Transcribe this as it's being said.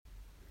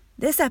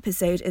This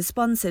episode is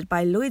sponsored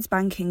by Lloyds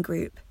Banking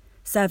Group,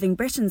 serving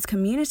Britain's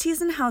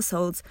communities and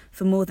households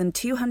for more than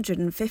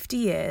 250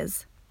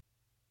 years.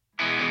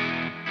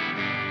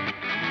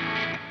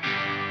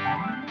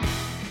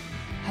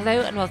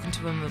 Hello and welcome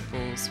to Women with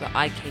Balls, where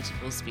I, Katie,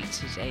 will speak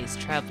to today's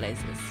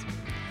trailblazers.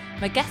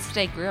 My guest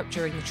today grew up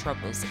during the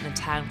Troubles in a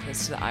town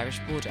close to the Irish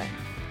border.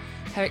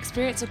 Her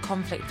experience of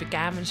conflict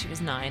began when she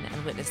was 9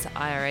 and witnessed the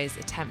IRA's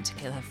attempt to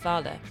kill her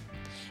father.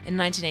 In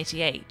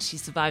 1988, she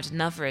survived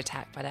another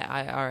attack by the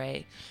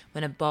IRA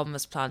when a bomb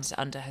was planted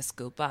under her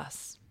school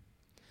bus.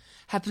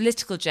 Her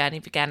political journey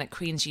began at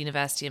Queen's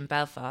University in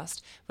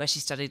Belfast, where she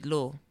studied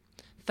law.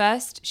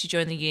 First, she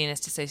joined the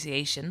Unionist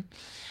Association,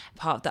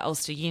 part of the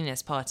Ulster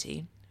Unionist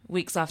Party.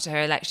 Weeks after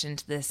her election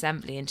to the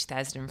Assembly in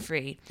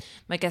 2003,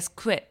 my guest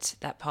quit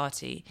that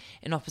party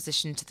in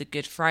opposition to the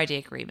Good Friday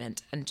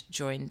Agreement and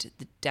joined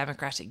the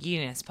Democratic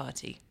Unionist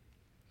Party.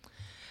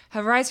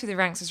 Her rise through the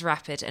ranks was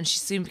rapid and she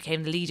soon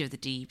became the leader of the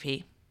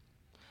DUP.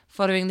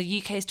 Following the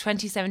UK's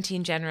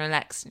 2017 general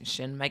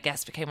election, my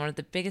guest became one of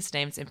the biggest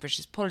names in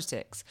British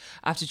politics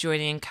after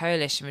joining in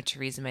coalition with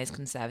Theresa May's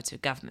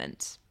Conservative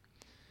government.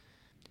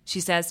 She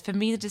says, "For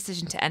me, the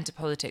decision to enter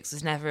politics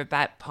was never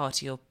about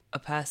party or a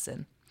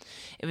person.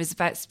 It was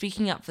about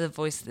speaking up for the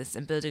voiceless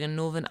and building a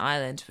Northern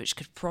Ireland which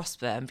could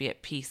prosper and be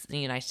at peace in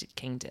the United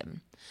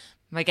Kingdom."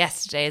 My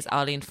guest today is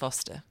Arlene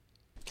Foster.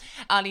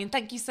 Arlene,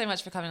 thank you so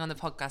much for coming on the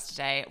podcast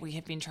today. We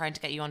have been trying to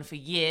get you on for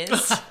years.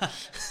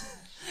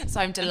 So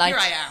I'm delighted.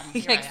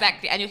 Here I am.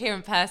 Exactly. And you're here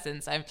in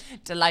person, so I'm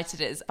delighted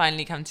it has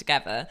finally come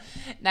together.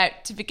 Now,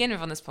 to begin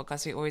with on this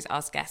podcast, we always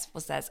ask guests,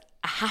 was there's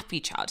a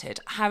happy childhood?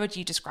 How would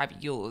you describe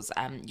yours?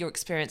 Your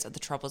experience of the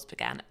Troubles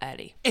began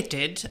early. It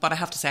did, but I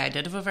have to say I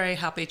did have a very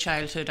happy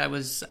childhood. I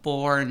was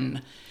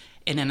born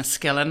in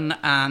Enniskillen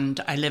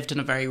and I lived in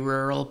a very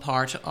rural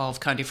part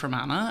of County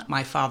Fermanagh.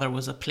 My father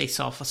was a police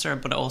officer,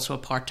 but also a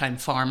part-time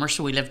farmer,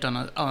 so we lived on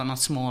a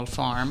small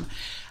farm.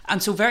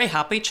 And so very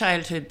happy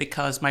childhood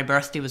because my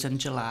birthday was in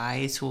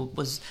July, so it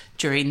was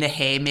during the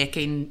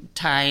haymaking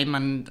time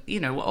and,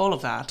 all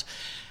of that.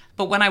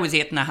 But when I was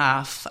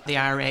 8.5, the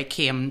IRA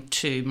came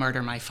to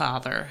murder my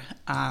father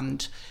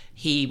and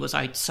he was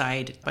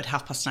outside about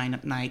 9:30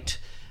 at night.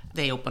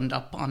 They opened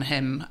up on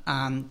him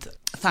and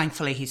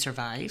thankfully he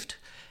survived.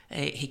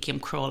 He came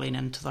crawling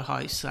into the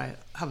house. I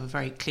have a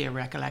very clear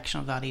recollection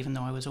of that, even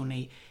though I was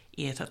only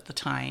 8 at the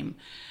time.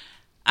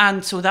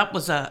 And so that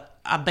was a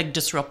big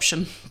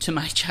disruption to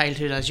my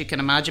childhood, as you can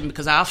imagine,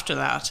 because after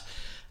that,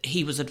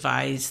 he was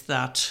advised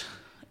that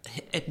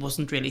it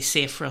wasn't really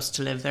safe for us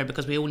to live there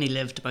because we only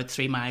lived about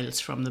 3 miles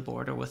from the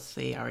border with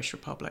the Irish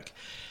Republic.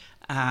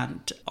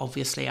 And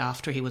obviously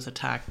after he was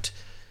attacked,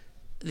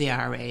 the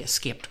IRA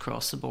escaped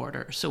across the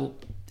border. So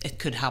it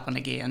could happen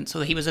again.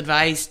 So he was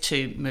advised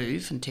to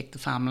move and take the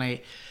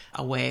family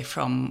away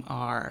from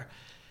our...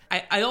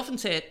 I often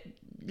say,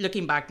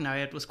 looking back now,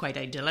 it was quite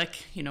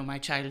idyllic, my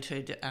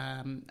childhood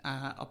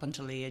up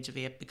until the age of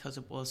 8 because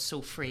it was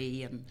so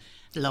free and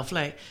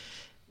lovely.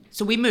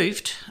 So we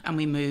moved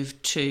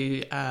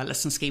to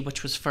Listonskee,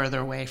 which was further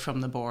away from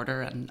the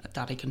border, and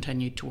Daddy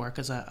continued to work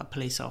as a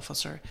police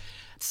officer.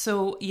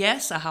 So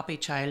yes, a happy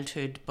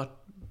childhood, but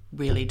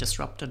really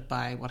disrupted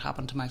by what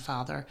happened to my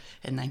father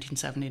in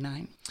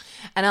 1979.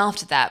 And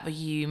after that, were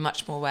you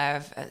much more aware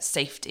of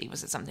safety?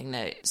 Was it something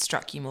that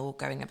struck you more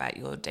going about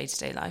your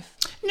day-to-day life?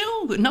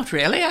 No, not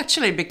really,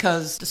 actually,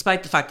 because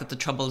despite the fact that the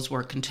Troubles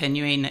were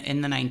continuing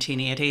in the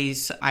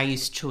 1980s, I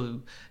used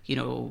to,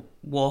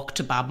 walk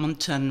to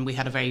Badminton. We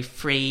had a very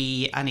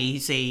free and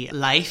easy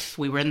life.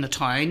 We were in the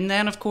town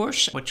then, of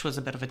course, which was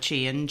a bit of a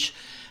change,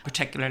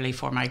 particularly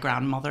for my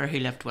grandmother who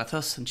lived with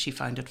us, and she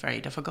found it very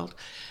difficult.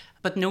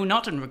 But no,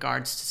 not in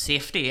regards to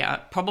safety.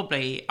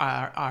 Probably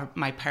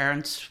my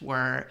parents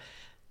were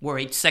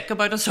worried sick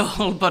about us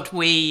all, but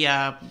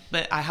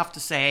but I have to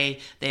say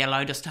they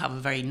allowed us to have a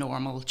very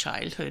normal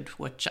childhood,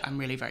 which I'm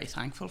really very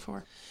thankful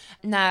for.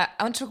 Now,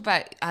 I want to talk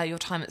about your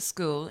time at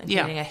school,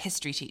 including a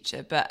history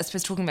teacher, but I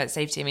suppose talking about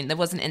safety, there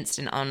was an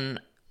incident on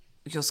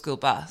your school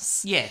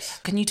bus.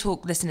 Yes. Can you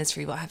talk listeners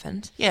through what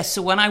happened? Yes,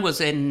 so when I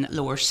was in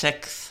lower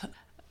 6th,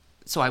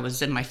 so I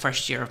was in my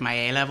first year of my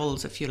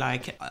A-levels, if you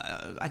like.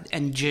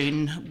 In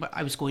June,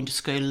 I was going to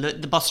school.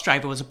 The bus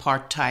driver was a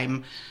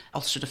part-time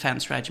Ulster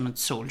Defence Regiment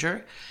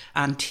soldier,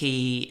 and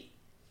he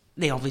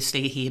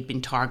had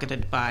been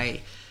targeted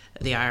by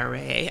the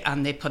IRA,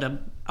 and they put a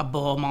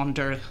bomb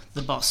under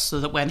the bus so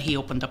that when he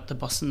opened up the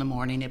bus in the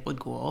morning, it would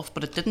go off.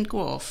 But it didn't go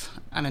off,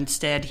 and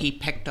instead he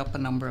picked up a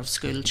number of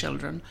school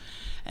children,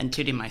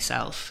 including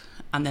myself,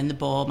 and then the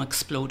bomb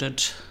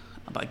exploded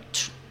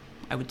about,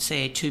 I would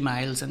say, 2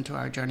 miles into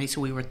our journey.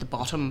 So we were at the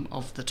bottom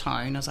of the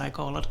town, as I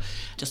call it,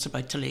 just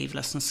about to leave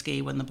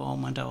Listonskee when the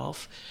bomb went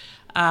off.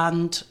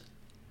 And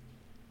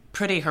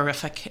pretty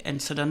horrific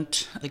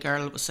incident. The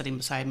girl that was sitting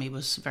beside me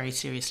was very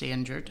seriously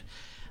injured.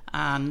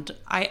 And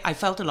I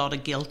felt a lot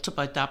of guilt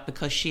about that,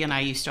 because she and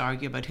I used to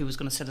argue about who was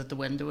going to sit at the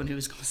window and who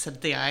was going to sit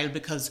at the aisle,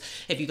 because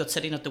if you got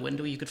sitting at the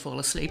window, you could fall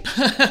asleep.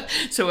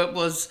 So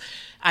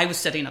I was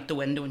sitting at the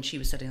window and she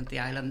was sitting at the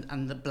aisle,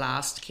 and the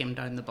blast came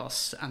down the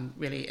bus and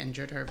really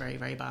injured her very,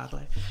 very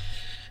badly.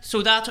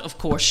 So that, of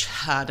course,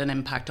 had an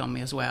impact on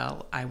me as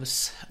well. I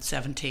was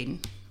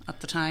 17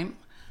 at the time,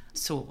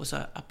 so it was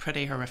a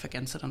pretty horrific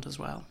incident as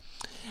well.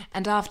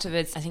 And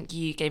afterwards, I think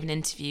you gave an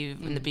interview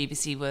when the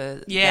BBC were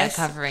there Yes,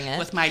 covering it.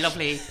 with my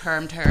lovely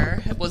permed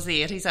hair. It was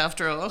the 80s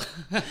after all.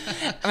 Am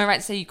I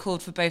right to say you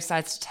called for both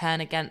sides to turn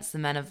against the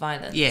men of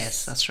violence?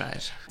 Yes, that's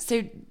right.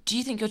 So do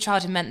you think your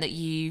childhood meant that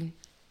you,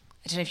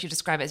 I don't know if you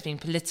describe it as being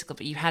political,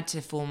 but you had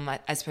to form,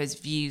 I suppose,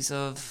 views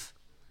of,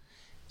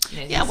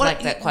 things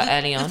like that quite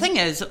early on? The thing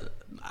is,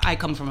 I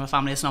come from a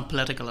family that's not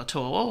political at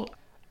all.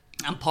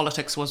 And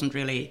politics wasn't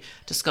really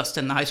discussed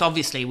in the house.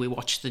 Obviously, we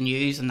watched the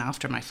news, and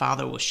after my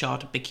father was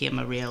shot, it became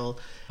a real...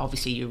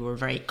 Obviously, you were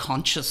very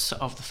conscious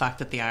of the fact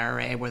that the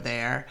IRA were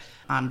there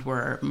and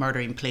were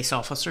murdering police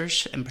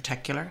officers in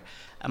particular.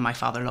 And my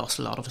father lost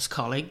a lot of his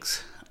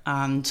colleagues.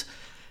 And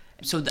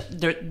so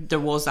there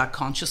was that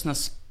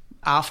consciousness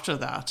after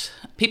that.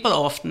 People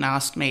often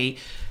ask me,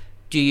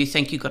 do you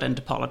think you got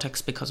into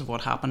politics because of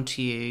what happened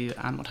to you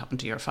and what happened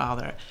to your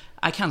father?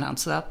 I can't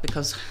answer that,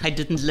 because I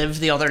didn't live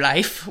the other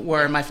life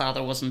where my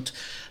father wasn't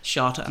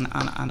shot and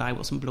I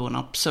wasn't blown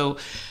up. So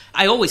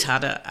I always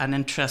had an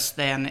interest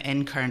then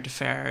in current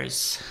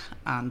affairs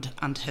and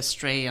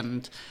history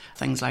and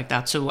things like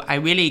that. So I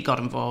really got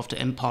involved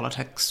in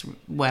politics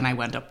when I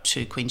went up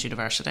to Queen's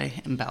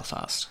University in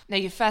Belfast. Now,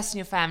 you're first in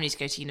your family to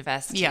go to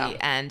university, Yeah.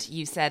 and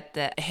you said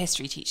that a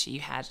history teacher you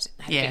had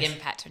a big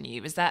impact on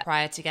you. Was that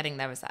prior to getting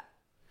there? Was that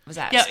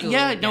at school?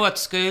 No, at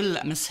school,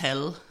 Miss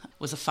Hill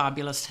was a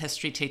fabulous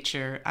history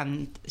teacher,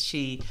 and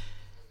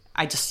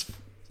I just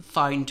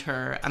found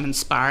her an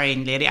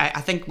inspiring lady. I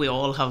think we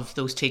all have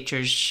those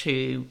teachers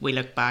who we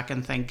look back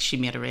and think she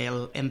made a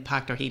real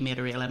impact, or he made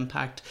a real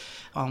impact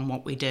on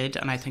what we did,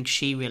 and I think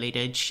she really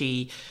did.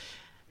 She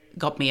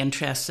got me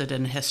interested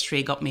in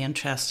history, got me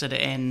interested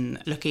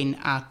in looking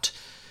at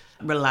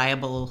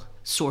reliable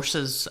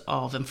sources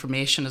of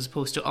information as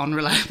opposed to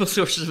unreliable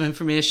sources of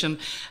information.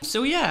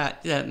 So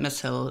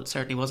Miss Hill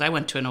certainly was. I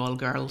went to an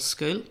all-girls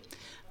school,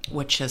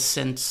 which has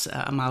since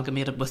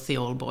amalgamated with the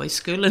all-boys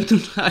school in the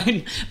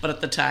town, but at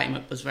the time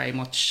it was very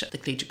much the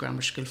collegiate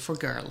grammar school for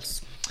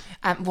girls.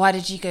 Why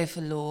did you go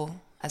for law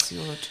as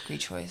your degree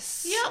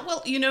choice? Yeah,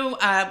 well,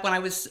 when I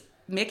was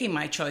making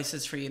my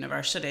choices for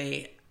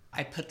university,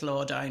 I put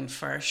law down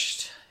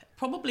first.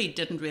 Probably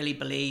didn't really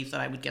believe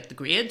that I would get the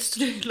grades to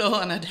do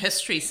law, and had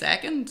history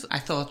second. I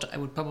thought I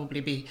would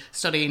probably be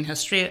studying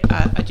history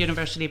at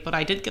university, but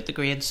I did get the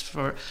grades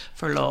for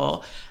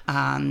law.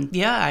 And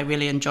I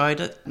really enjoyed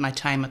it. My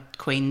time at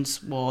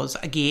Queen's was,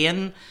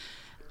 again,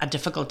 a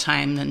difficult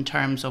time in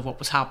terms of what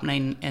was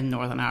happening in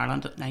Northern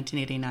Ireland. At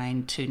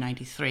 1989 to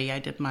 93, I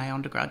did my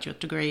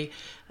undergraduate degree,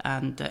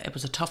 and it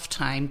was a tough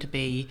time to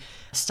be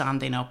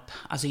standing up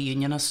as a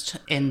unionist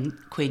in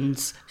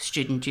Queen's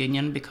Student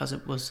Union, because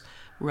it was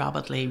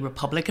rabidly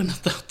Republican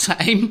at that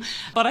time.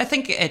 But I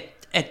think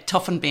it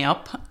toughened me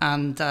up,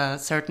 and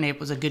certainly it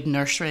was a good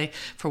nursery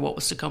for what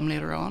was to come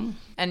later on.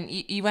 And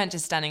you weren't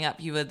just standing up,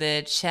 you were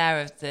the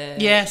chair of the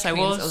Yes, I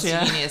Queen's was,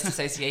 Ulster Unionist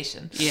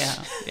Association.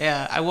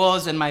 Yeah, I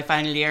was in my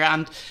final year,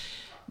 and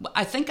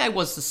I think I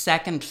was the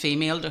second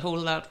female to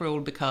hold that role,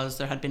 because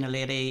there had been a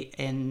lady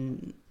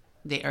in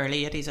the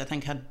early 80s, I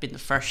think, had been the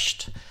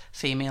first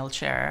female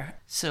chair.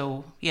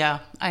 So, I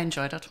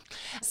enjoyed it.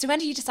 So when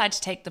did you decide to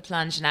take the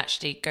plunge and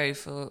actually go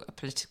for a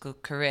political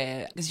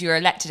career? Because you were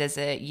elected as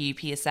a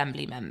UP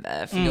Assembly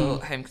member for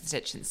your home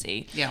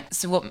constituency. Yeah.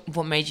 So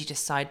what made you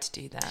decide to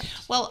do that?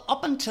 Well,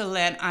 up until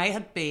then, I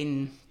had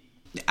been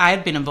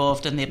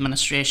involved in the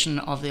administration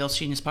of the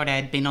Ulster Unionist Party. I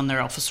had been on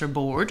their officer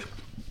board.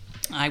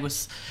 I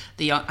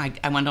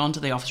went on to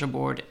the officer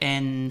board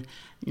in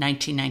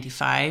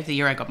 1995, the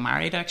year I got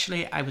married.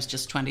 Actually, I was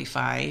just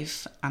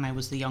 25, and I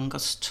was the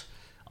youngest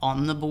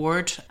on the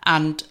board.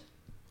 And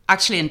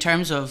actually, in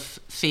terms of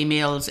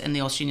females in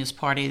the Ulster Unionist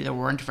Party, there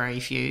weren't very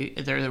few.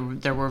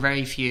 There were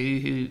very few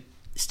who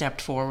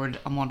stepped forward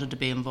and wanted to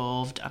be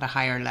involved at a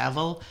higher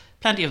level.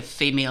 Plenty of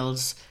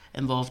females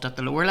involved at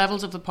the lower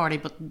levels of the party,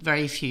 but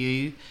very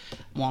few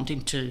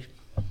wanting to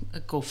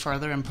go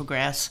further and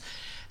progress.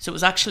 So it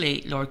was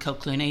actually Lord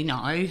Kilclooney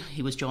now,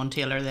 he was John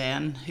Taylor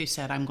then, who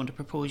said, I'm going to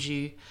propose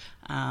you.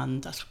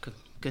 And that's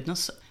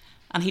goodness.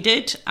 And he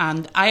did.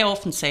 And I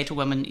often say to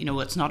women,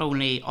 it's not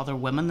only other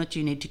women that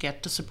you need to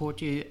get to support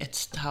you,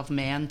 it's to have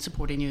men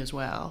supporting you as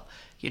well,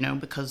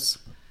 because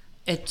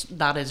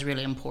that is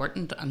really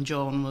important. And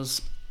John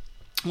was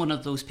one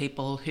of those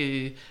people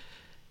who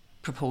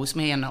proposed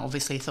me, and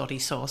obviously thought he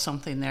saw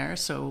something there.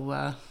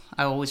 So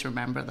I always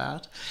remember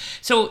that.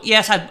 So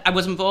yes, I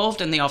was involved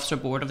in the officer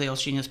board of the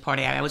Ulster Unionist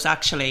Party. I was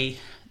actually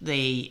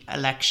the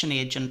election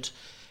agent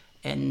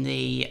in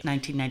the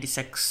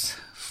 1996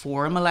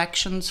 forum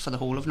elections for the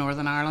whole of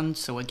Northern Ireland.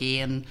 So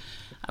again,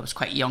 I was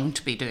quite young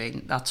to be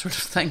doing that sort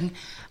of thing.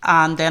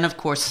 And then, of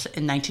course,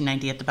 in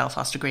 1998, the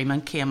Belfast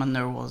Agreement came, and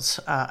there was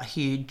a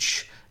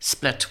huge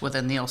split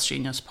within the Ulster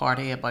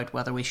Party about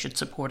whether we should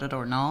support it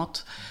or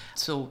not.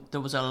 So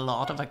there was a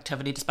lot of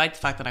activity, despite the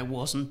fact that I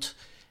wasn't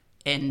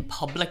in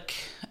public.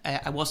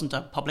 I wasn't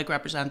a public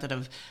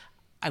representative.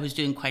 I was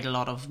doing quite a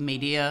lot of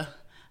media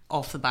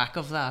off the back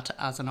of that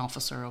as an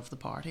officer of the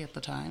party at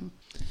the time.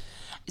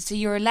 So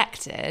you're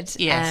elected,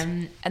 yes,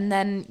 and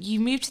then you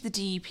moved to the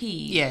DUP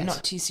yes,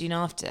 not too soon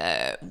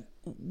after.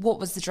 What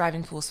was the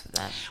driving force for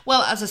that?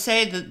 Well, as I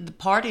say, the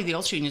party, the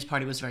Ulster Unionist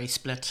Party, was very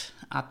split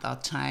at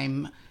that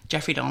time.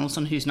 Jeffrey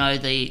Donaldson, who's now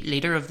the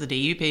leader of the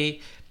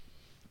DUP,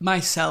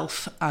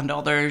 myself and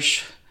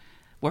others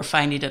were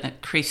finding it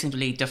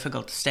increasingly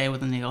difficult to stay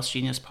within the Ulster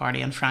Unionist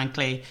Party, and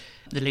frankly,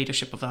 the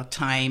leadership of that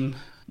time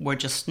were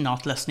just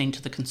not listening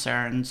to the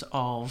concerns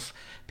of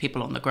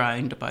people on the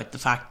ground about the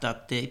fact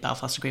that the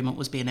Belfast Agreement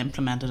was being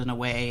implemented in a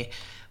way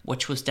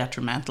which was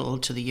detrimental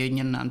to the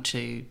Union and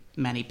to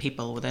many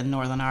people within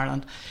Northern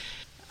Ireland.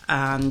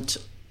 And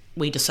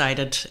we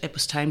decided it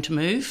was time to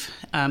move,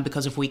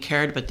 because if we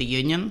cared about the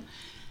Union,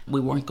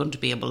 we weren't going to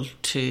be able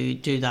to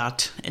do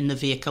that in the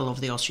vehicle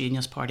of the Ulster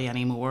Unionist Party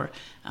anymore,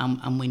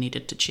 and we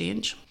needed to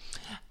change.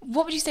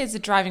 What would you say is the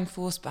driving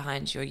force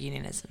behind your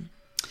unionism?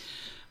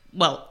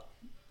 Well,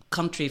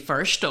 country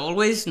first,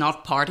 always,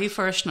 not party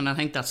first, and I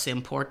think that's the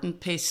important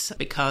piece,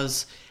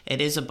 because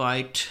it is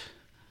about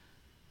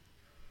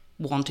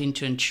wanting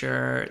to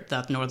ensure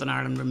that Northern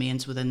Ireland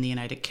remains within the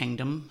United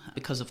Kingdom,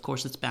 because of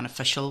course it's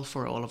beneficial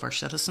for all of our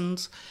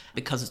citizens,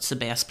 because it's the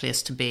best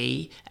place to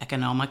be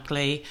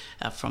economically,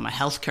 from a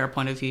healthcare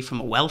point of view,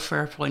 from a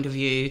welfare point of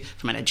view,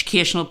 from an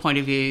educational point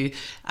of view.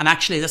 And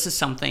actually this is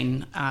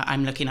something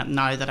I'm looking at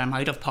now that I'm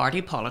out of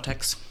party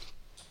politics,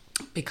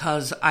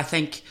 because I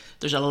think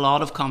there's a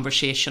lot of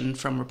conversation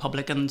from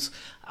Republicans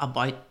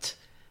about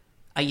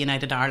a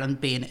United Ireland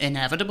being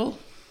inevitable.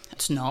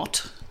 It's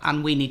not,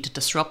 and we need to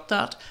disrupt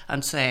that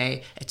and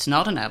say it's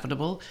not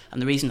inevitable, and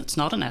the reason it's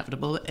not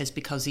inevitable is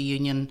because the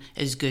Union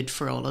is good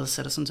for all of the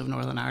citizens of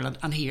Northern Ireland,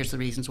 and here's the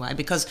reasons why.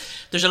 Because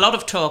there's a lot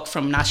of talk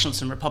from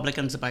Nationalists and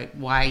Republicans about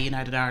why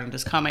United Ireland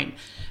is coming.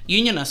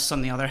 Unionists,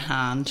 on the other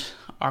hand,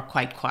 are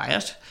quite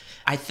quiet.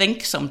 I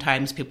think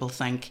sometimes people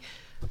think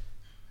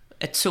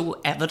it's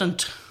so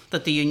evident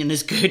that the Union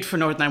is good for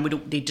Northern Ireland, we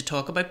don't need to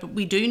talk about it, but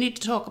we do need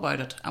to talk about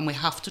it, and we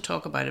have to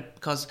talk about it,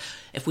 because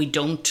if we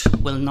don't,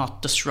 we'll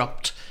not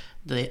disrupt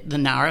the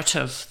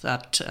narrative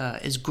that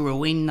is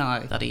growing now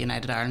that a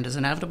United Ireland is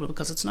inevitable,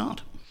 because it's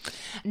not.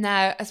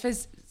 Now, I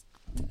suppose,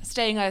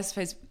 staying,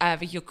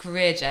 with your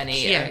career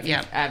journey,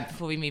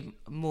 before we move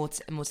more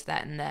to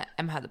that in the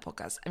Empire, the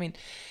podcast, I mean,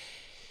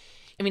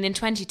 in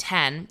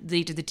 2010, the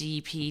leader of the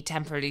DUP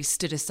temporarily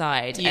stood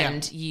aside,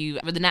 and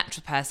you were the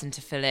natural person to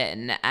fill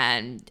in.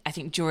 And I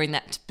think during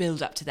that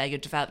build-up to there, you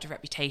developed a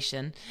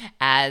reputation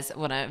as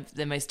one of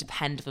the most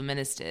dependable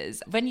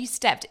ministers. When you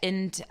stepped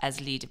in as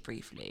leader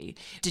briefly,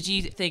 did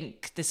you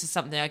think this is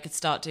something I could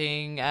start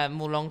doing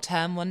more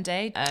long-term one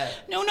day?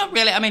 No, not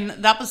really. I mean,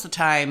 that was the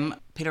time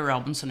Peter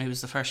Robinson, who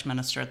was the first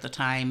minister at the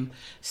time,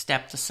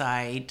 stepped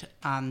aside,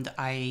 and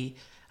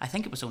I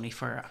think it was only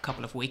for a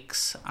couple of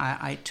weeks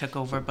I took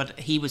over, but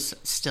he was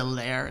still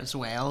there as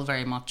well,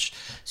 very much.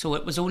 So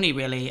it was only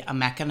really a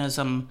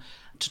mechanism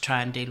to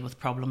try and deal with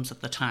problems at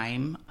the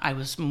time. I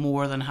was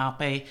more than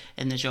happy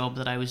in the job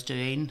that I was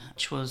doing,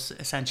 which was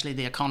essentially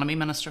the Economy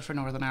Minister for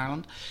Northern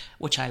Ireland,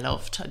 which I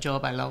loved, a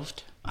job I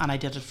loved, and I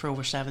did it for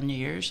over 7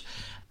 years.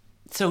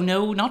 So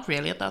no, not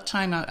really at that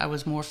time. I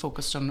was more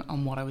focused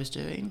on what I was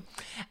doing.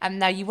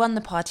 Now, you won the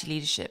party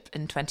leadership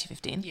in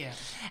 2015. Yeah.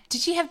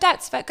 Did you have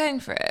doubts about going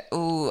for it?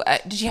 Or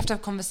did you have to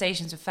have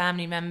conversations with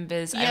family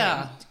members?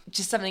 Yeah.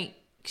 Just something,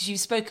 because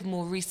you've spoken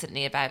more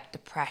recently about the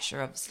pressure,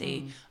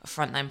 obviously, of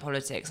frontline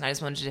politics. And I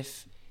just wondered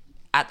if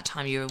at the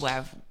time you were aware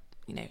of,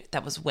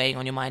 that was weighing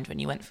on your mind when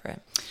you went for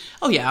it.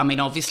 Oh yeah, I mean,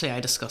 obviously I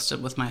discussed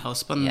it with my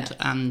husband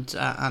and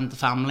the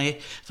family.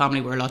 Family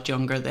were a lot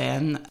younger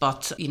then,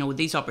 but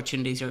these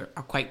opportunities are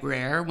quite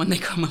rare when they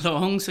come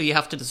along. So you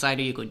have to decide: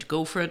 are you going to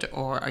go for it,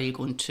 or are you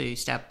going to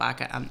step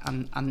back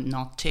and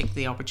not take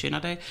the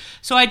opportunity?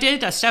 So I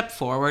did. I stepped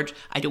forward.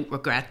 I don't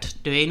regret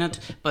doing it,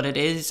 but it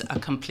is a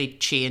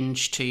complete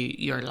change to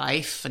your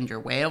life and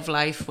your way of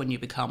life when you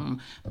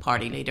become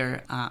party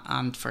leader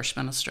and First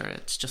Minister.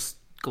 It's just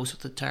goes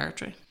with the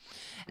territory.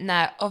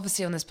 Now,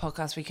 obviously on this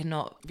podcast,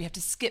 we have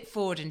to skip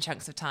forward in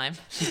chunks of time.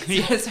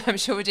 So I'm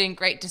sure we're doing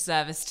great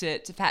disservice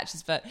to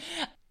Patches, but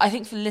I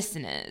think for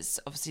listeners,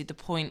 obviously the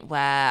point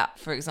where,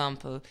 for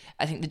example,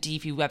 I think the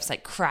DUP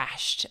website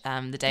crashed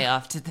the day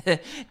after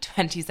the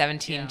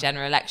 2017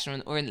 general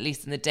election, or at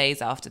least in the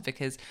days after,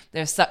 because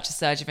there was such a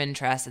surge of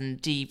interest and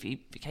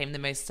DUP became the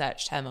most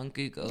searched term on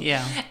Google.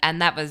 Yeah.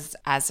 And that was,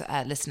 as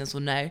listeners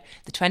will know,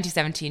 the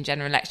 2017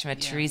 general election where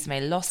Theresa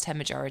May lost her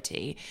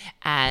majority,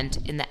 and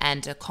in the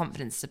end a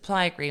confidence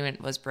supply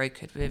agreement was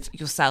brokered with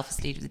yourself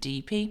as leader of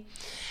the DUP.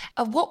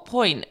 At what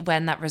point,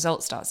 when that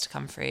result starts to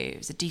come through, it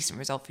was a decent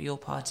result for your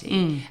party,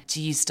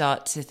 do you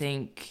start to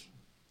think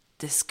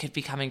this could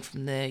be coming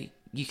from the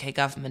UK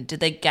government, did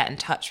they get in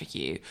touch with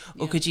you?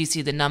 Or could you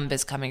see the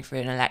numbers coming through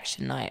an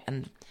election night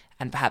and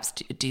perhaps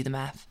do the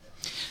math?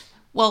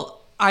 Well,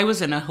 I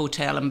was in a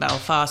hotel in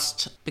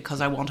Belfast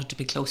because I wanted to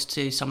be close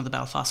to some of the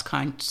Belfast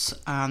counts,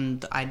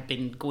 and I'd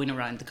been going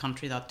around the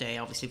country that day,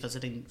 obviously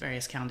visiting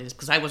various candidates,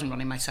 because I wasn't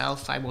running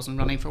myself. I wasn't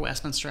running for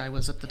Westminster. I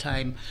was at the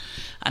time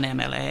an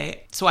MLA.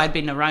 So I'd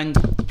been around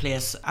the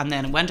place, and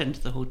then went into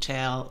the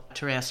hotel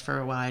to rest for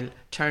a while,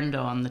 turned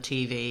on the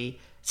TV,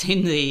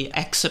 seen the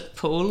exit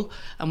poll,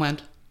 and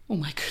went, oh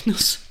my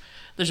goodness,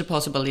 there's a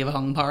possibility of a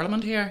hung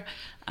parliament here.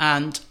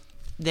 And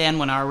then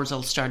when our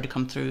results started to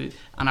come through,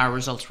 and our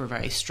results were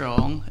very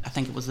strong, I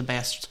think it was the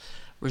best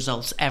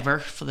results ever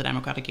for the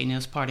Democratic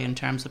Unionist Party in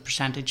terms of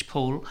percentage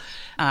poll,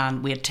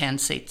 and we had 10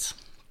 seats.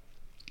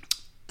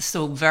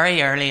 So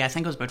very early, I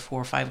think it was about 4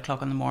 or 5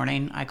 o'clock in the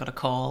morning, I got a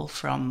call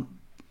from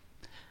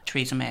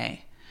Theresa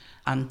May,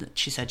 and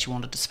she said she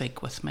wanted to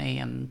speak with me,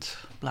 and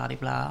blah de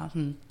blah,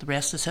 and the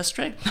rest is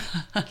history.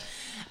 And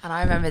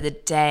I remember the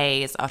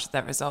days after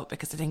that result,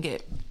 because I think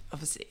it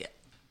obviously,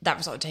 that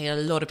result had taken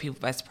a lot of people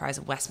by surprise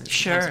at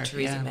Westminster,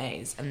 Theresa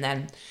May's. And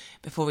then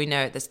before we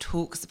know it, there's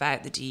talks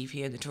about the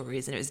DUP and the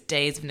Tories, and it was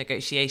days of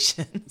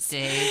negotiations.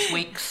 Days,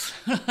 weeks.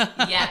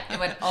 Yeah,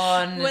 it went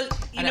on. Well,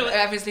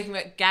 I was thinking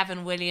about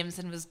Gavin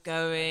Williamson was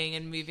going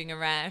and moving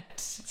around.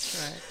 That's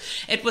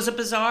right. It was a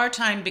bizarre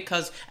time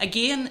because,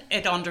 again,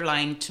 it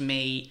underlined to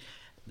me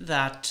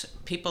that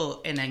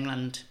people in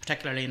England,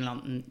 particularly in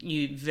London,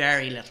 knew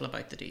very little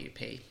about the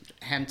DUP.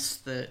 Hence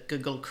the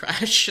Google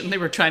crash, and they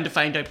were trying to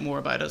find out more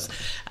about us.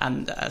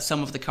 And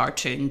some of the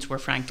cartoons were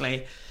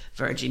frankly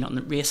verging on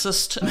the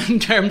racist in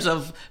terms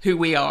of who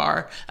we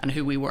are and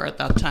who we were at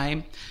that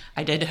time.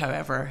 I did,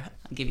 however,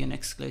 I'll give you an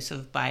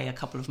exclusive, buy a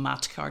couple of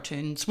Matt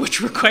cartoons,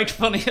 which were quite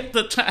funny at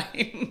the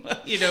time.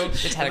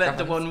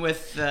 The one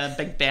with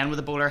Big Ben with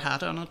a bowler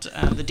hat on it.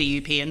 The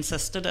DUP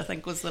insisted, I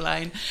think was the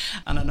line,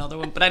 and another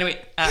one. But anyway,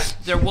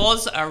 there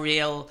was a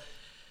real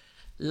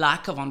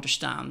lack of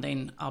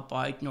understanding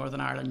about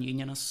Northern Ireland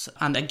Unionists.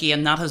 And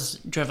again, that has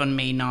driven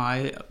me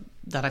now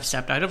that I've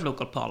stepped out of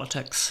local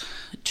politics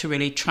to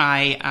really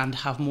try and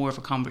have more of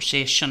a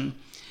conversation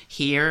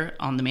here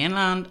on the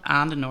mainland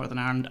and in Northern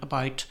Ireland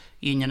about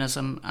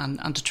unionism,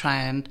 and to try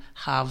and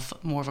have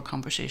more of a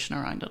conversation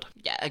around it.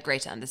 Yeah, a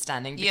greater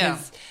understanding.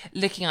 Because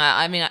looking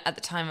at, at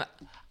the time,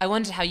 I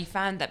wondered how you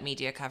found that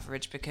media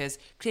coverage, because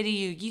clearly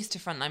you're used to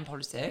frontline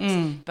politics,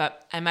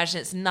 but I imagine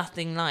it's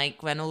nothing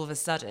like when all of a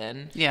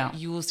sudden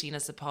you're seen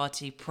as a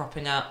party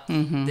propping up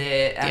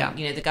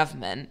the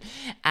government.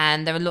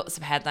 And there were lots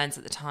of headlines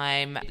at the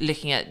time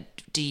looking at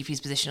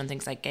DUP's position on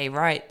things like gay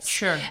rights.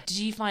 Sure.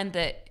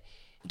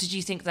 Did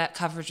you think that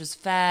coverage was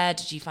fair?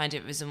 Did you find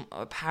it was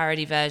a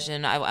parody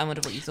version? I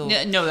wonder what you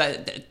thought. No,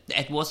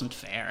 it wasn't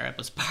fair. It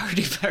was a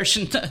parody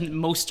version, and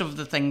most of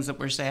the things that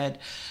were said.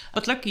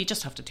 But look, you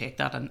just have to take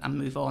that and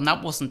move on.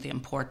 That wasn't the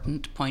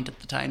important point at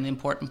the time. The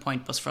important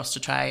point was for us to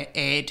try,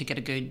 A, to get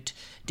a good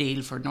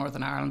deal for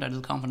Northern Ireland out of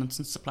the Confidence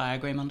and Supply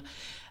Agreement,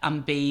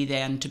 and B,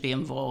 then to be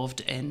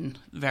involved in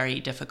very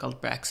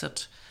difficult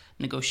Brexit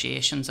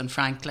negotiations. And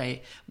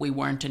frankly, we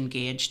weren't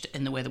engaged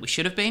in the way that we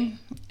should have been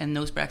in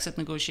those Brexit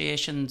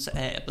negotiations.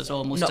 It was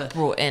almost not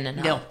brought in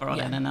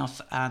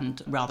enough, and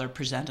rather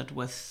presented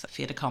with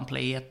fait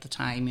accompli at the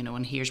time,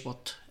 and here's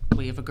what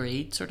we have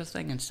agreed, sort of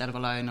thing, instead of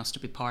allowing us to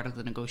be part of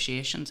the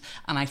negotiations.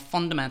 And I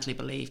fundamentally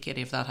believe,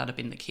 Katie, if that had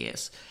been the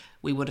case,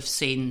 we would have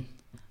seen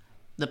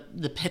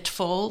the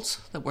pitfalls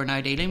that we're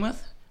now dealing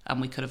with,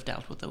 and we could have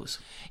dealt with those.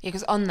 Yeah,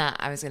 because on that,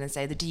 I was going to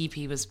say the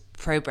DUP was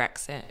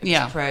pro-Brexit.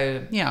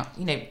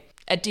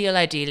 A deal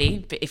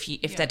ideally, but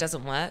if that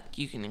doesn't work,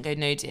 you can go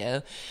no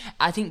deal.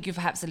 I think you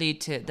perhaps allude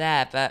to it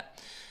there, but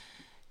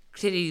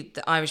clearly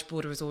the Irish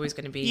border was always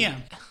going to be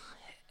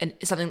and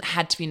something that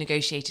had to be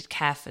negotiated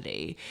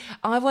carefully.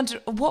 I wonder,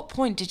 at what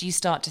point did you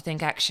start to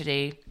think,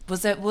 actually,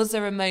 was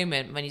there a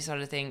moment when you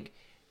started to think,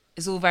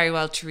 it's all very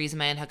well Theresa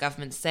May and her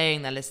government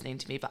saying they're listening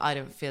to me, but I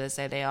don't feel as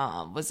though they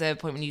are? Was there a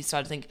point when you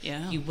started to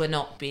think you were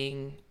not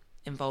being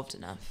involved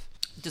enough?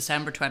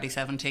 December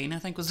 2017, I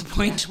think, was the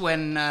point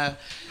when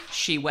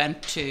she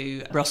went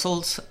to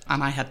Brussels,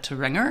 and I had to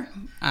ring her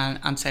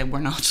and say we're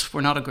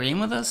not agreeing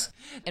with this.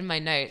 In my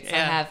notes,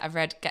 I've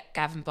read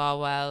Gavin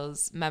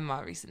Barwell's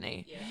memoir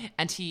recently,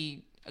 and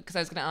because I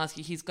was going to ask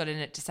you, he's got in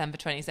it December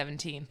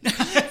 2017.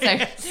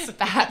 So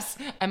perhaps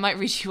I might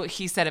read you what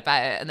he said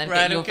about it and then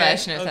get your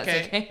version if that's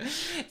okay.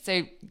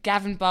 So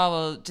Gavin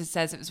Barwell just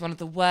says it was one of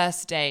the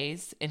worst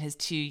days in his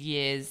 2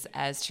 years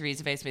as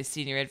Theresa May's most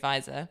senior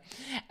advisor.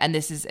 And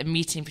this is a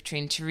meeting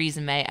between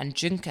Theresa May and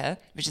Juncker,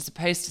 which is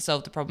supposed to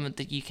solve the problem with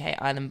the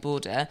UK-Ireland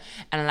border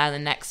and allow the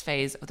next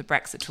phase of the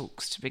Brexit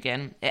talks to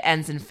begin. It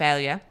ends in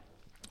failure.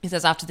 He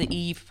says after the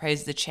EU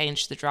proposes a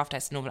change to the draft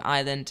text in Northern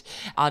Ireland,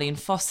 Arlene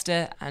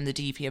Foster and the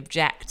DUP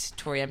object,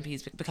 Tory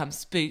MPs become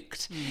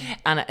spooked.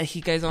 And he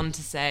goes on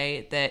to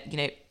say that,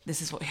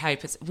 this is what we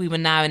hope. We were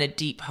now in a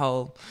deep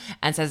hole,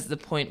 and says at the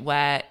point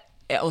where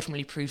it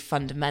ultimately proved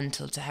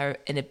fundamental to her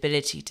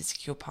inability to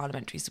secure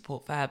parliamentary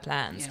support for her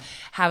plans. Yeah.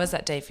 How was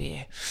that day for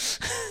you?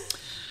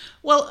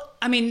 Well,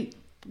 I mean,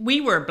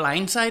 We were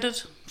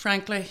blindsided,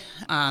 frankly,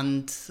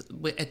 and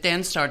it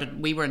then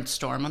started. We were in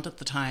Stormont at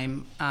the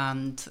time,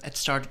 and it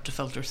started to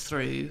filter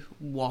through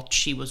what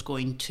she was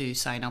going to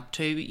sign up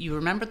to. You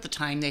remember at the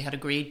time they had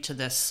agreed to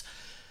this,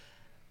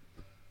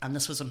 and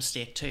this was a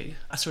mistake too,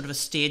 a sort of a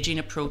staging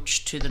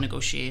approach to the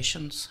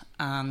negotiations,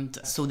 and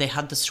so they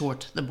had to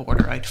sort the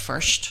border out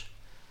first.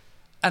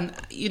 And,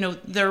 you know,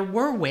 there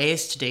were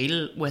ways to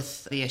deal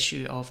with the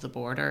issue of the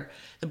border.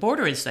 The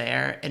border is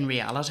there in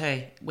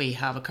reality. We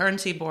have a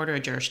currency border, a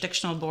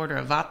jurisdictional border,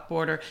 a VAT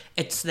border.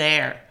 It's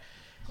there.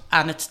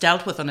 And it's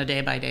dealt with on a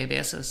day-by-day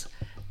basis.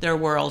 There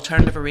were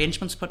alternative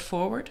arrangements put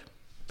forward.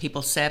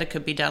 People said it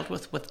could be dealt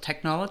with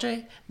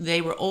technology.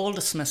 They were all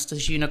dismissed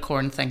as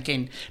unicorn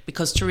thinking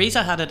because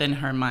Theresa had it in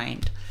her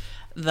mind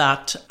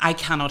that I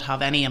cannot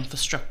have any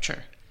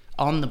infrastructure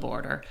on the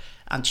border.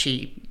 And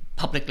she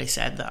publicly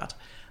said that.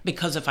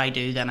 Because if I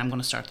do, then I'm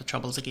going to start the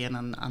Troubles again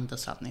and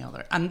this, that and the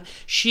other. And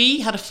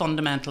she had a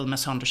fundamental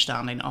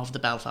misunderstanding of the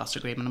Belfast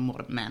Agreement and what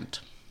it meant.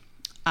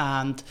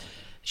 And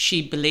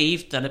she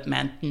believed that it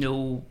meant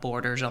no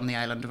borders on the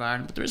island of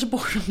Ireland. But there is a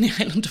border on the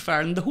island of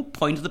Ireland. The whole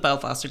point of the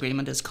Belfast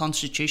Agreement is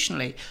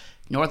constitutionally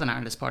Northern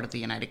Ireland is part of the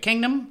United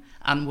Kingdom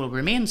and will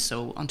remain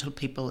so until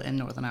people in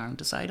Northern Ireland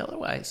decide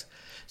otherwise.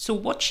 So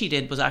what she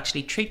did was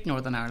actually treat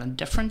Northern Ireland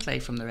differently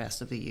from the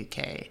rest of the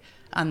UK.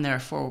 And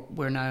therefore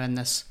we're now in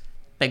this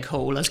big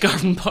hole, as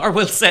Garvin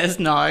Barwell says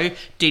now,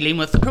 dealing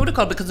with the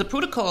protocol, because the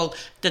protocol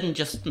didn't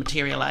just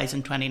materialise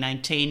in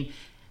 2019.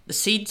 The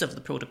seeds of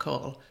the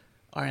protocol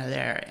are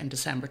there in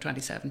December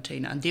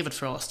 2017, and David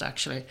Frost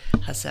actually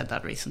has said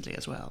that recently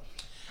as well.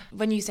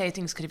 When you say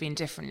things could have been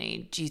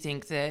differently, do you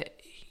think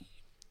that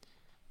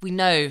we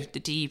know the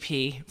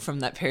DUP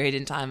from that period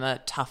in time are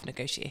tough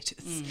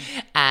negotiators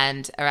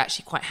and are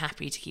actually quite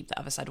happy to keep the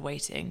other side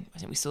waiting? I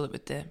think we saw it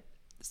with the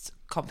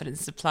confidence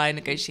supply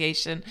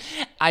negotiation.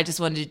 I just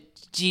wondered,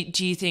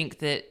 do you think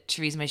that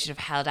Theresa May should have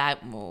held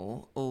out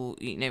more, or,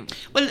 you know?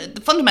 Well,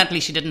 fundamentally,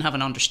 she didn't have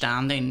an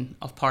understanding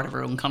of part of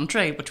her own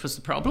country, which was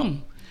the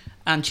problem.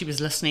 And she was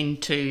listening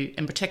to,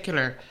 in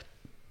particular,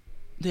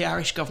 the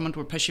Irish government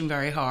were pushing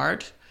very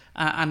hard.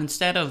 And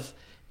instead of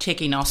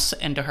taking us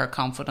into her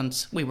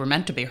confidence, we were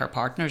meant to be her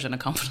partners in a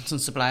confidence and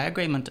supply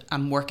agreement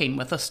and working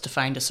with us to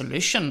find a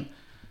solution.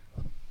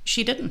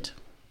 She didn't.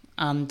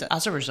 And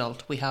as a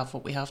result, we have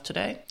what we have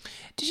today.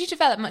 Did you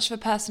develop much of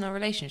a personal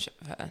relationship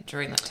with her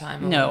during that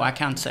time? Or? No, I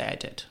can't say I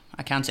did.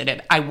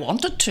 I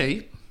wanted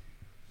to,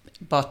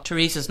 but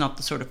Theresa's not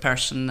the sort of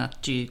person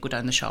that you go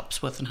down the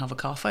shops with and have a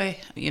coffee.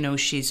 You know,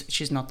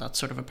 she's not that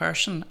sort of a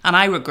person. And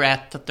I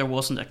regret that there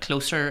wasn't a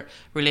closer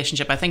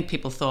relationship. I think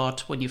people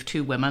thought when you've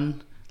two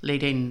women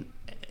leading,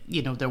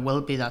 you know, there will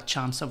be that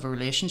chance of a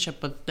relationship,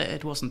 but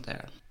it wasn't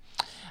there.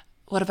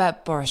 What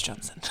about Boris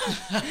Johnson?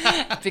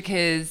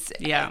 Because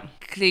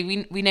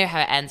clearly we know how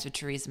it ends with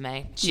Theresa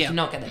May. She did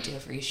not get that deal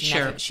for you.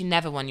 She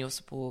never won your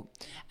support.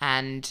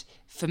 And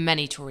for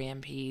many Tory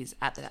MPs,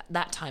 at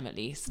that time at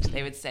least,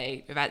 they would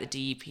say, about the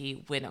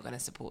DUP, we're not going to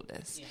support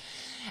this. Yeah.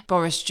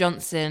 Boris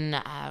Johnson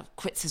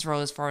quits his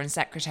role as Foreign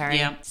Secretary,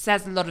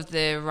 says a lot of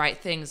the right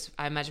things,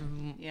 I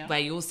imagine, where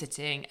you're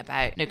sitting,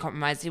 about no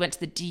compromise. He went to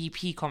the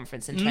DUP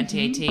conference in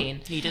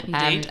 2018. He did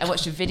indeed. I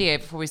watched a video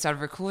before we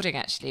started recording,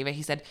 actually, where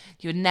he said,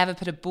 you would never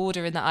put a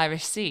border in the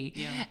Irish Sea.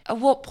 Yeah. At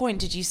what point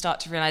did you start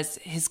to realise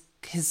his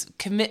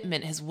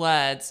commitment, his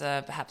words,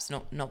 perhaps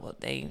not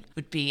what they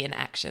would be in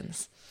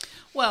actions?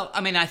 Well,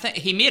 I mean, I think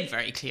he made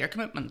very clear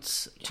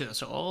commitments to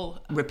us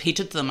all,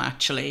 repeated them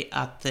actually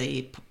at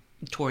the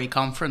Tory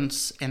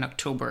conference in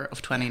October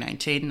of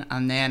 2019,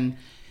 and then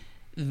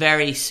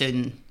very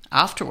soon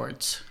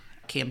afterwards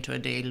came to a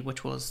deal,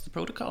 which was the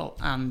protocol.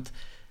 And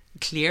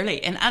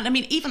clearly, and I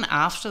mean, even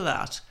after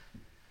that,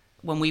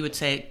 when we would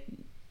say,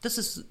 this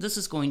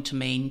is going to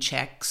mean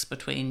checks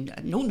between,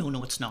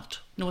 no, it's not.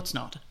 No, it's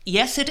not.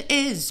 Yes, it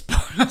is,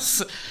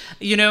 Boris.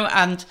 You know,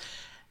 and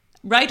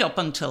right up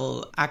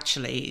until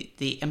actually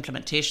the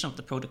implementation of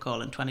the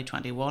protocol in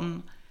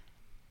 2021,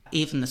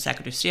 even the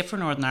Secretary of State for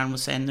Northern Ireland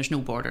was saying there's no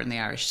border in the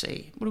Irish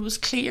Sea. Well, it was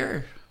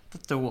clear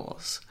that there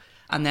was.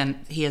 And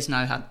then he has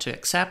now had to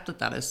accept that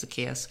that is the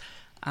case.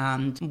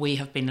 And we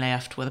have been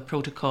left with a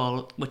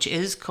protocol which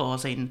is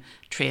causing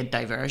trade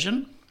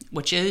diversion,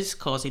 which is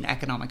causing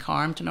economic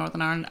harm to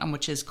Northern Ireland, and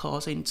which is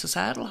causing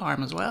societal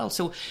harm as well.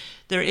 So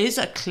there is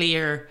a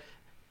clear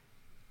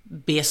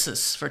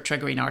basis for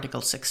triggering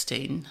Article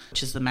 16,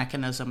 which is the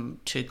mechanism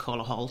to call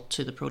a halt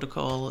to the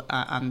protocol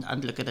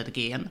and look at it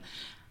again.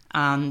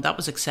 And that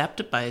was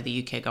accepted by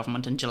the UK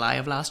government in July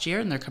of last year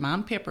in their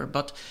command paper.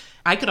 But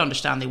I could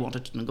understand they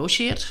wanted to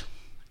negotiate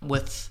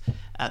with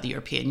the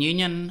European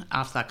Union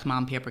after that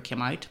command paper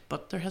came out,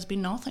 but there has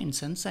been nothing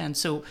since then.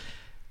 So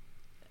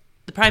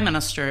the Prime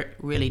Minister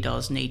really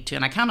does need to,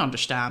 and I can't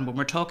understand when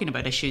we're talking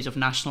about issues of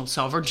national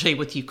sovereignty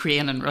with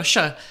Ukraine and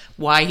Russia,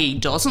 why he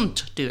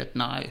doesn't do it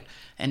now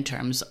in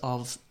terms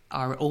of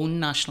our own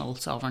national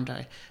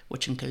sovereignty,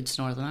 which includes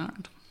Northern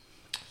Ireland.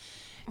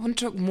 I want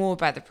to talk more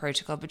about the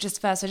protocol, but just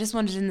first, I just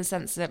wondered, in the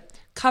sense that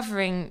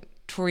covering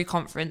Tory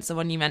conference, the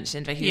one you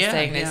mentioned, where he was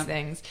saying those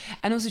things,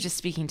 and also just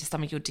speaking to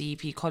some of your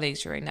DUP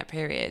colleagues during that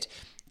period,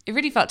 it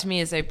really felt to me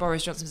as though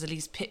Boris Johnson was at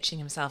least pitching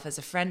himself as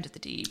a friend of the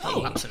DUP.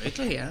 Oh,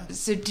 absolutely, yeah.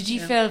 So did you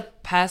feel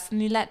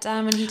personally let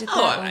down when he did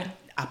that?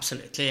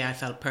 Absolutely. I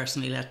felt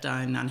personally let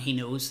down, and he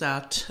knows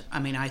that. I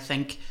mean, I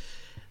think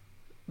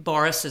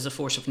Boris is a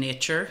force of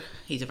nature.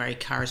 He's a very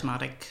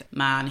charismatic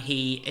man.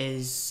 He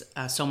is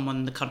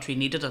someone the country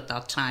needed at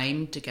that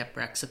time to get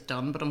Brexit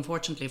done. But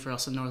unfortunately for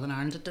us in Northern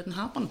Ireland, it didn't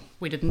happen.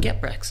 We didn't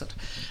get Brexit.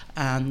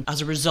 And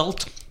as a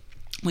result,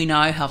 we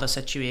now have a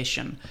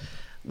situation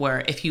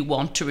where if you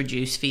want to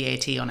reduce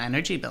VAT on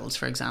energy bills,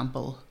 for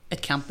example,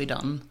 it can't be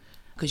done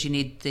because you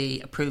need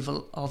the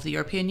approval of the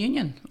European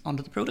Union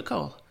under the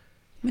protocol.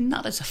 I mean,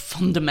 that is a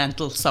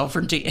fundamental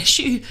sovereignty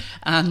issue.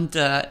 And,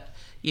 at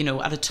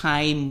a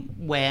time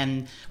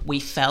when we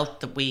felt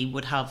that we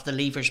would have the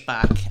levers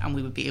back and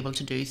we would be able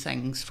to do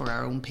things for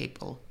our own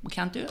people, we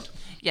can't do it.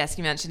 Yes,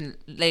 you mentioned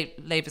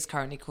Labour's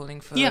currently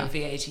calling for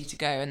VAT to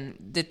go, and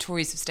the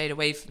Tories have stayed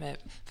away from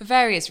it for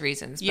various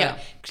reasons. But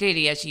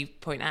clearly, as you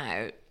point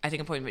out, I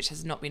think a point which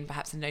has not been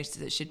perhaps noticed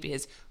as it should be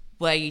is,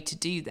 were you to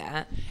do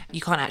that,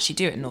 you can't actually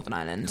do it in Northern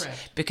Ireland.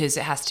 Correct. Because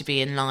it has to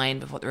be in line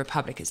with what the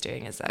Republic is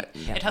doing. Is that?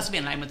 Yeah. It has to be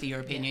in line with the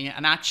European Union.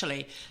 And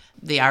actually,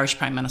 the Irish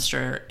Prime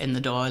Minister in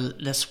the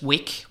Dáil this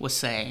week was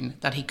saying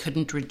that he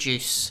couldn't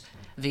reduce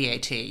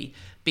VAT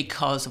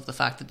because of the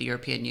fact that the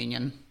European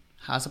Union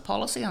has a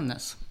policy on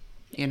this.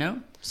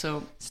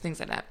 So things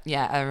like that.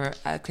 Yeah,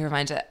 a clear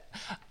reminder.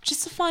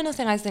 Just the final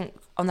thing I think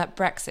on that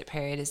Brexit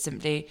period is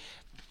simply,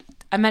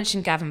 I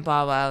mentioned Gavin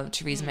Barwell,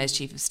 Theresa May's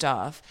Chief of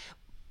Staff.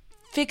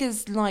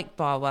 Figures like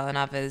Barwell and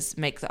others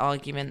make the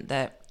argument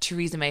that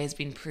Theresa May has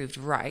been proved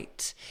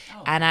right,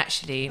 and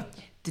actually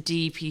the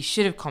DUP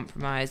should have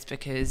compromised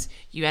because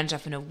you end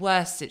up in a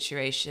worse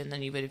situation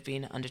than you would have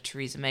been under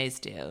Theresa May's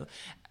deal.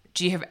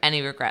 Do you have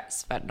any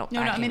regrets about not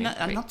backing me?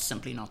 And that's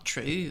simply not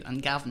true.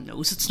 And Gavin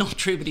knows it's not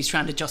true, but he's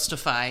trying to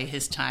justify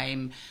his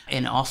time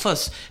in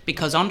office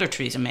because under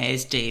Theresa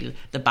May's deal,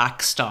 the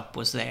backstop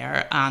was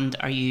there. And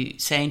are you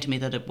saying to me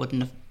that it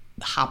wouldn't have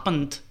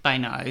happened by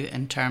now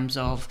in terms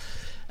of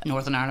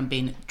Northern Ireland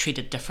being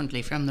treated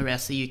differently from the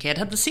rest of the UK? It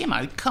had the same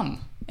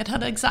outcome. It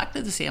had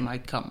exactly the same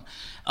outcome.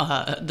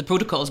 The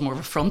protocol is more of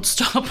a front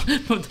stop.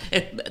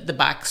 The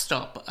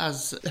backstop,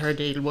 as her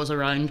deal was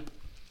around,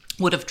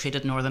 would have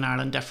treated Northern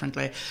Ireland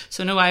differently.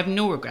 So no, I have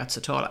no regrets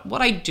at all.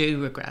 What I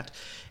do regret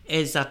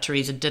is that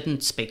Theresa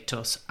didn't speak to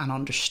us and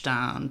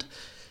understand,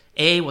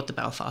 A, what the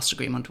Belfast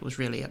Agreement was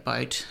really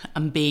about,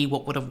 and B,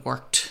 what would have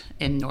worked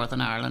in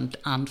Northern Ireland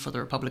and for the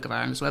Republic of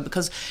Ireland as well.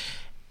 Because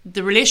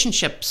the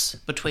relationships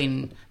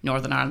between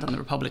Northern Ireland and the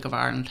Republic of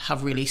Ireland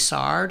have really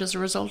soured as a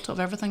result of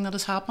everything that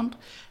has happened.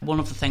 One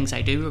of the things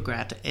I do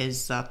regret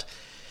is that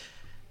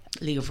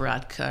Leo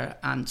Varadkar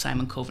and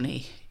Simon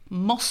Coveney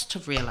must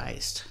have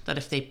realised that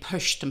if they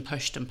pushed and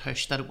pushed and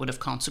pushed, that it would have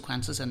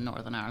consequences in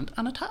Northern Ireland,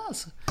 and it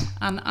has.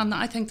 And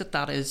I think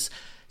that is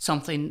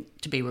something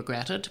to be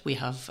regretted. We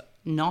have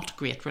not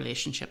great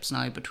relationships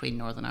now between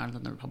Northern Ireland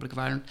and the Republic of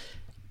Ireland.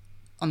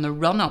 On the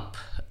run-up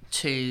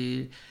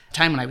to the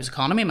time when I was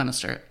Economy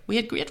Minister, we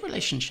had great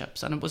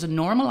relationships, and it was a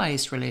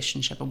normalised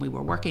relationship, and we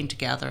were working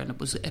together, and it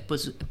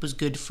was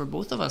good for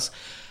both of us.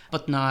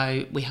 But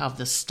now we have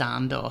this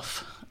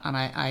standoff, and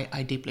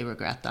I deeply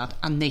regret that.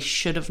 And they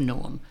should have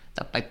known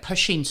that by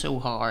pushing so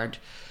hard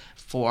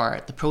for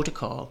the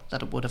protocol,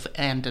 that it would have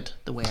ended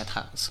the way it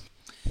has.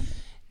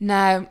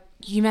 Now,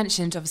 you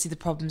mentioned obviously the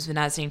problems we're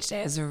now seeing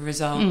today as a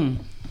result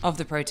of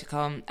the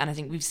protocol, and I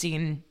think we've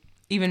seen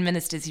even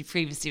ministers who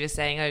previously were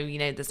saying,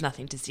 there's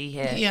nothing to see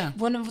here. Yeah.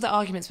 One of the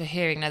arguments we're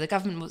hearing now, the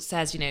government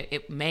says,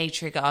 it may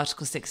trigger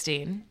Article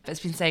 16, but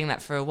it's been saying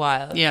that for a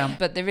while. Yeah.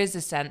 But there is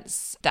a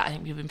sense that I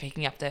think we've been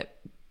picking up that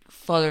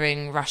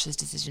following Russia's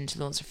decision to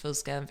launch a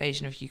full-scale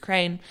invasion of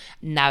Ukraine,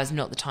 now is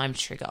not the time to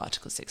trigger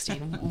Article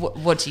 16.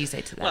 What do you say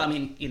to that? Well, I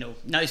mean,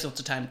 now's not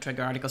the time to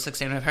trigger Article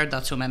 16. I've heard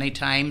that so many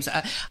times.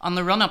 On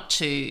the run-up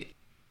to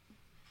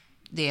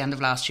the end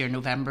of last year,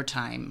 November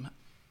time,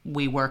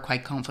 we were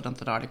quite confident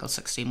that Article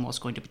 16 was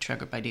going to be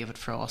triggered by David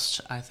Frost.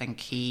 I think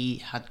he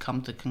had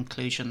come to the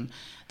conclusion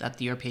that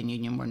the European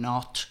Union were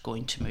not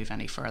going to move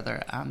any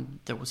further and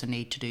there was a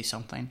need to do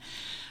something.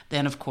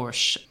 Then, of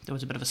course, there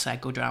was a bit of a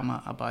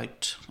psychodrama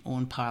about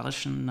Owen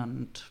Palatine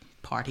and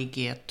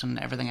Partygate and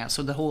everything else.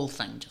 So the whole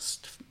thing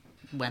just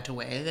went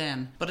away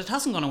then. But it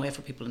hasn't gone away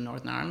for people in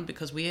Northern Ireland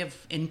because we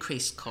have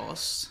increased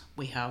costs.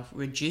 We have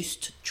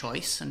reduced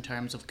choice in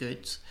terms of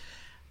goods.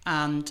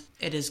 And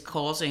it is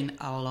causing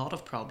a lot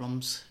of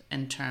problems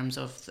in terms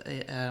of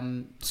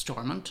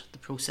stormont, the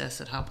process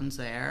that happens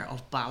there,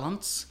 of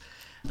balance,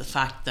 the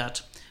fact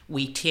that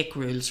we take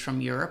rules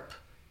from Europe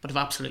but have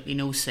absolutely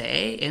no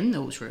say in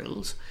those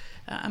rules.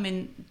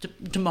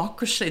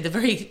 Democracy, the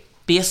very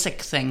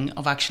basic thing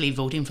of actually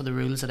voting for the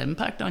rules that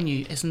impact on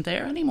you isn't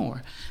there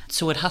anymore.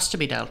 So it has to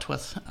be dealt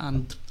with,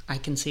 and I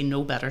can see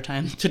no better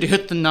time to do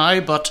it than now,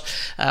 but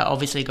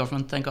obviously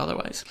government think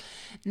otherwise.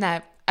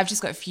 Now, I've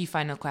just got a few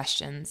final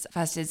questions.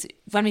 First is,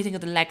 when we think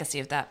of the legacy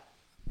of that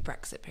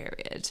Brexit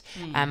period,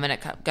 and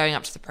going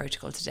up to the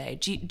protocol today.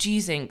 Do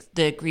you think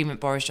the agreement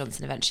Boris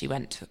Johnson eventually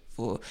went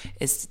for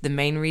is the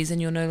main reason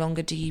you're no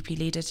longer DUP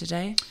leader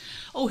today?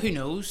 Oh, who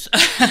knows?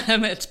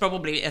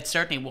 It's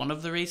certainly one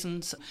of the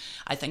reasons.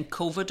 I think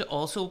COVID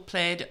also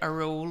played a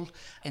role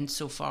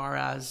insofar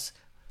as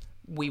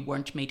we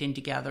weren't meeting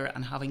together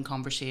and having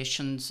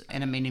conversations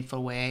in a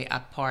meaningful way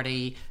at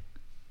party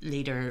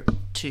leader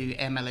to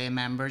MLA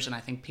members, and I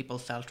think people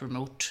felt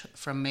remote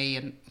from me,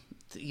 and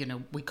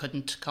we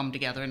couldn't come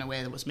together in a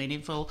way that was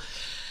meaningful.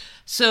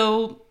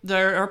 So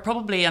there are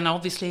probably, and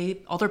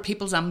obviously, other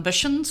people's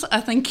ambitions,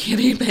 I think,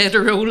 played a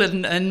role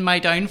in my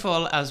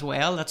downfall as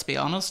well, let's be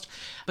honest.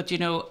 But,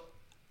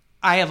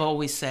 I have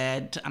always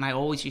said, and I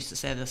always used to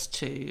say this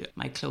to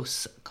my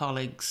close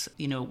colleagues,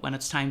 when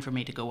it's time for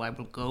me to go, I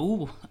will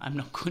go. I'm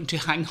not going to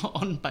hang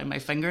on by my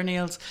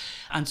fingernails.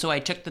 And so I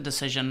took the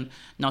decision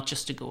not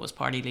just to go as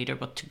party leader,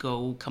 but to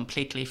go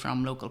completely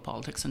from local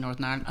politics in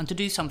Northern Ireland and to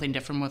do something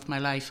different with my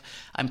life.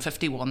 I'm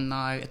 51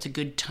 now. It's a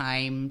good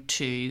time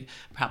to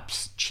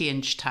perhaps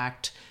change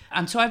tact.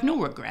 And so I have no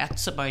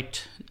regrets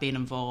about being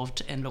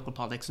involved in local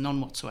politics,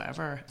 none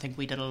whatsoever. I think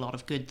we did a lot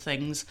of good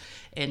things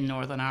in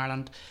Northern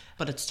Ireland,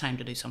 but it's time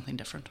to do something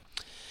different.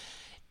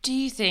 Do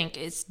you think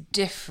it's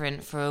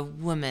different for a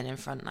woman in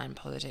frontline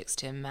politics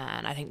to a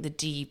man? I think the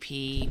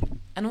DUP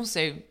and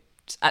also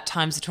at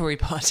times the Tory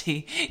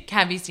party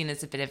can be seen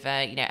as a bit of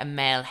a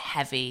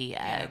male-heavy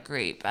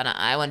group. And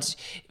I wondered,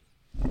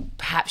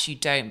 perhaps you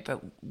don't,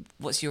 but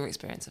what's your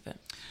experience of it?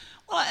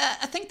 Well,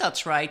 I think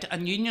that's right.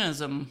 And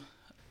unionism,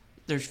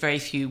 there's very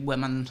few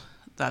women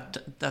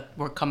that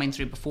were coming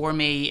through before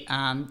me,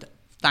 and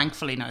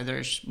thankfully now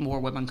there's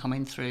more women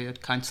coming through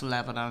at council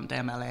level and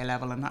MLA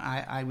level, and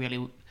I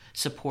really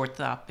support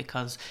that,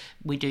 because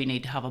we do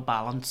need to have a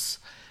balance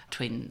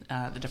between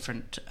the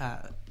different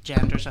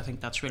genders. I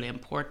think that's really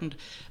important.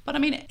 But I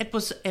mean, it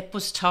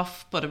was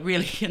tough, but a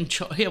really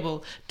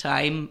enjoyable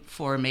time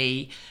for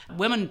me.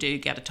 Women do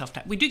get a tough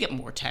time. We do get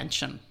more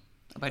attention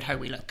about how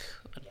we look,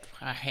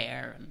 our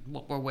hair and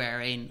what we're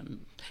wearing.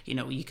 And,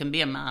 you can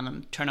be a man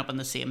and turn up in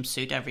the same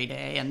suit every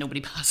day and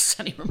nobody passes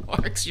any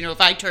remarks.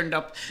 If I turned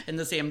up in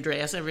the same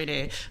dress every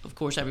day, of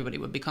course everybody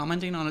would be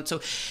commenting on it.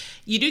 So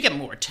you do get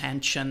more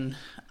attention.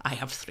 I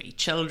have 3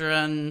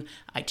 children.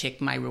 I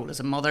take my role as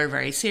a mother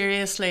very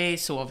seriously.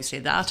 So obviously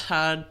that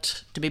had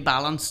to be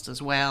balanced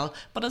as well.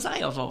 But as I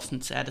have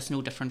often said, it's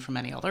no different from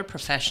any other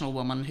professional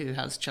woman who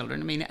has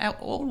children. I mean,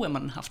 all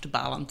women have to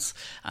balance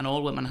and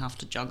all women have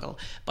to juggle.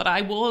 But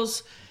I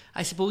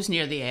suppose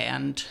near the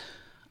end,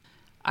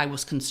 I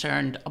was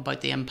concerned about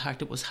the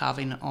impact it was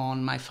having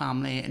on my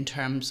family in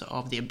terms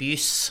of the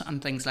abuse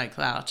and things like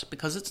that,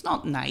 because it's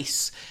not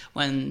nice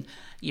when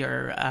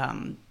your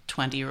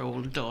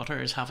 20-year-old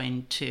daughter is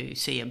having to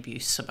see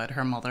abuse about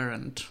her mother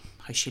and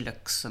how she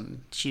looks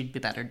and she'd be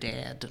better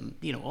dead and,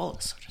 all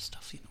this sort of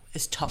stuff.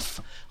 It's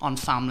tough on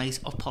families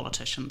of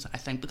politicians, I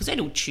think, because they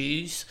don't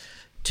choose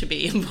to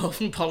be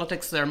involved in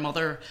politics. Their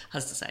mother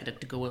has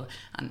decided to go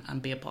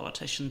and be a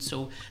politician.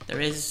 So there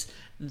is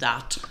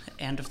that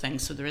end of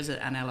things. So there is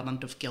an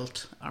element of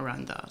guilt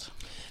around that.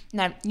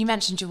 Now, you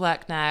mentioned your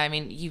work now. I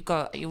mean, you've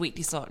got your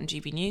weekly slot on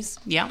GB News,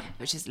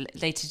 which is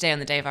later today on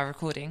the day of our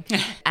recording.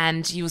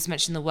 And you also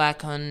mentioned the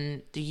work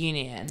on the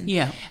union,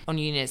 on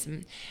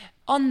unionism.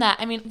 On that,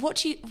 I mean, what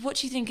do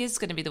you think is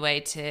going to be the way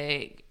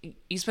to...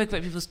 You spoke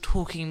about people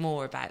talking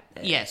more about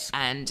this. Yes.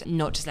 And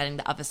not just letting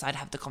the other side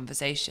have the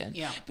conversation.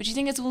 Yeah. But do you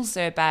think it's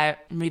also about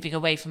moving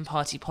away from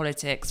party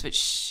politics,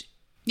 which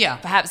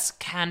perhaps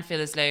can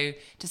feel as though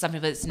to some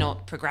people it's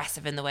not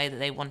progressive in the way that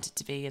they want it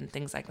to be and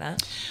things like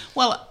that?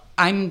 Well,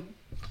 I'm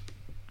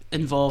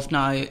involved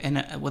now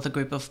with a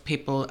group of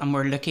people, and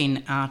we're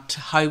looking at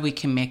how we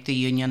can make the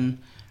union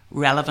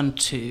relevant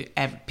to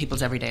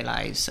people's everyday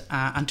lives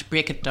and to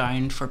break it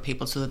down for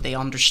people so that they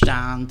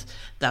understand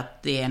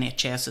that the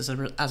NHS is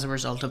as a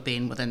result of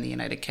being within the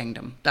United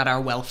Kingdom, that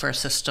our welfare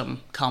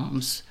system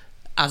comes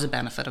as a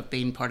benefit of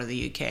being part of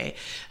the UK,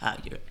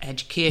 your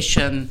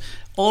education,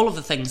 all of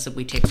the things that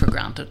we take for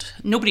granted.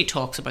 Nobody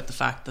talks about the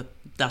fact that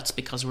that's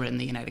because we're in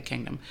the United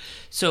Kingdom.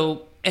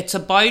 So it's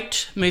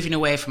about moving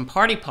away from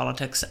party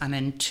politics and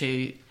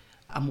into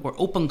a more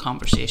open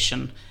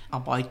conversation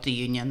about the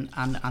union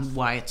and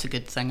why it's a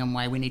good thing and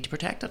why we need to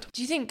protect it.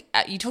 Do you think,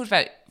 you talked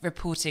about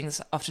reporting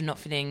often not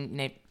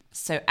feeling,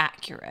 so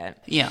accurate.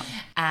 Yeah.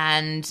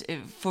 And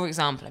for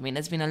example, I mean,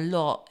 there's been a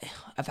lot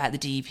about the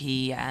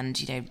DUP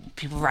and,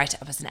 people write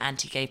it up as an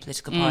anti-gay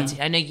political party.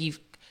 I know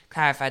you've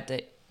clarified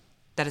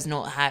that is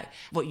not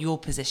what your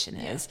position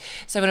is.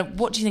 So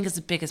what do you think is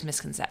the biggest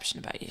misconception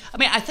about you? I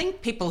mean, I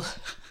think people...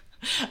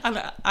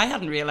 I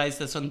hadn't realised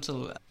this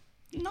until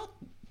not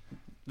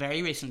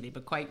very recently,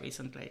 but quite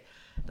recently,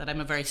 that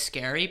I'm a very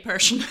scary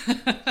person.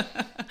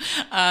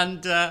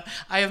 And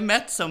I have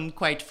met some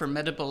quite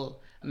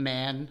formidable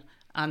men,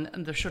 and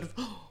they're sort of,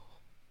 oh,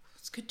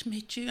 it's good to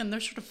meet you, and they're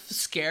sort of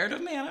scared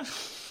of me. And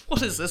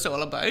what is this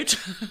all about?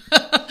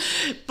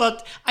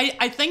 But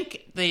I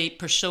think the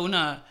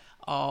persona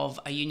of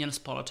a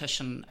unionist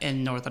politician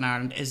in Northern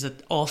Ireland is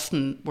that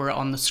often we're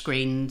on the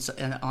screens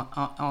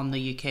on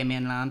the UK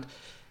mainland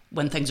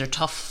when things are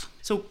tough.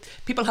 So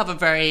people have a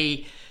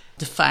very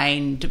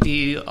defined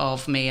view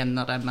of me and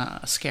that I'm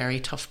a scary,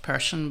 tough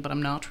person, but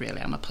I'm not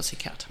really. I'm a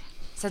pussycat.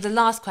 So the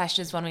last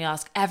question is one we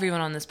ask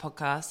everyone on this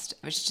podcast,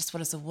 which is just,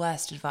 what is the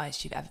worst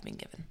advice you've ever been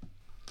given?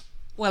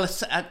 Well,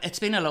 it's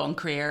been a long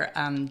career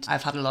and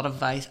I've had a lot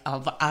of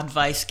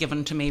advice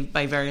given to me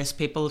by various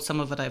people. Some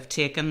of it I've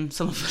taken,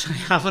 some of it I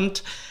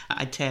haven't.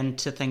 I tend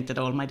to think that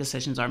all my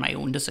decisions are my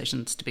own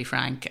decisions, to be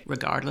frank,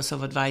 regardless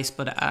of advice.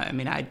 But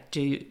I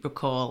do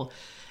recall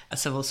a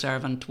civil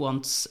servant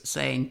once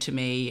saying to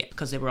me,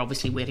 because they were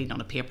obviously waiting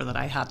on a paper that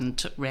I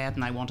hadn't read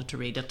and I wanted to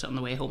read it on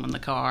the way home in the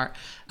car,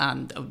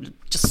 and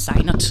just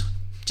sign it.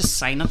 Just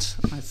sign it.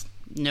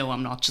 No,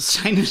 I'm not just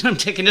signing it, I'm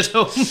taking it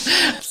home.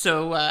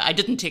 So I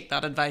didn't take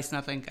that advice, and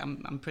I think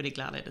I'm pretty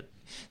glad I did.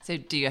 So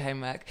do your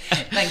homework.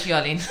 Thank you,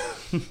 Arlene.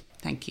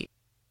 Thank you.